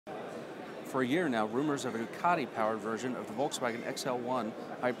For a year now, rumors of a Ducati-powered version of the Volkswagen XL1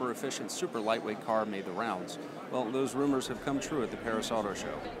 hyper-efficient super lightweight car made the rounds. Well, those rumors have come true at the Paris Auto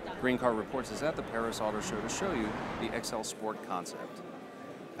Show. Green Car Reports is at the Paris Auto Show to show you the XL Sport concept.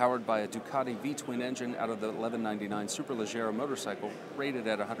 Powered by a Ducati V-twin engine out of the 1199 Superleggera motorcycle, rated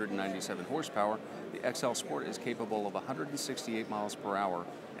at 197 horsepower, the XL Sport is capable of 168 miles per hour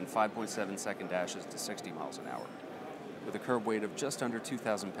and 5.7 second dashes to 60 miles an hour. With a curb weight of just under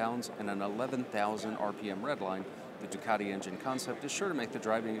 2,000 pounds and an 11,000 RPM redline, the Ducati engine concept is sure to make the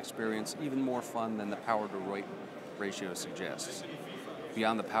driving experience even more fun than the power-to-weight ratio suggests.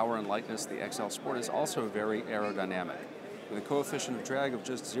 Beyond the power and lightness, the XL Sport is also very aerodynamic. With a coefficient of drag of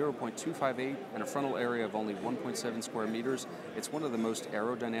just 0.258 and a frontal area of only 1.7 square meters, it's one of the most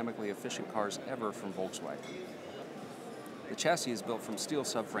aerodynamically efficient cars ever from Volkswagen. The chassis is built from steel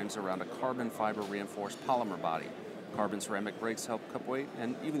subframes around a carbon fiber reinforced polymer body. Carbon ceramic brakes help cut weight,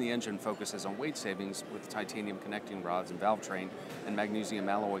 and even the engine focuses on weight savings with titanium connecting rods and valve train and magnesium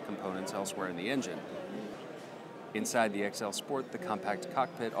alloy components elsewhere in the engine. Inside the XL Sport, the compact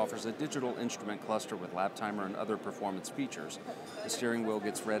cockpit offers a digital instrument cluster with lap timer and other performance features. The steering wheel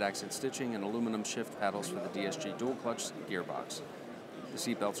gets red accent stitching and aluminum shift paddles for the DSG dual clutch gearbox. The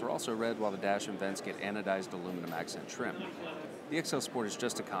seatbelts are also red, while the dash and vents get anodized aluminum accent trim. The XL Sport is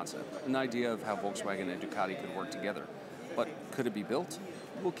just a concept, an idea of how Volkswagen and Ducati could work together. But could it be built?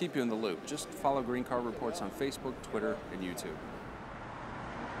 We'll keep you in the loop. Just follow Green Car Reports on Facebook, Twitter, and YouTube.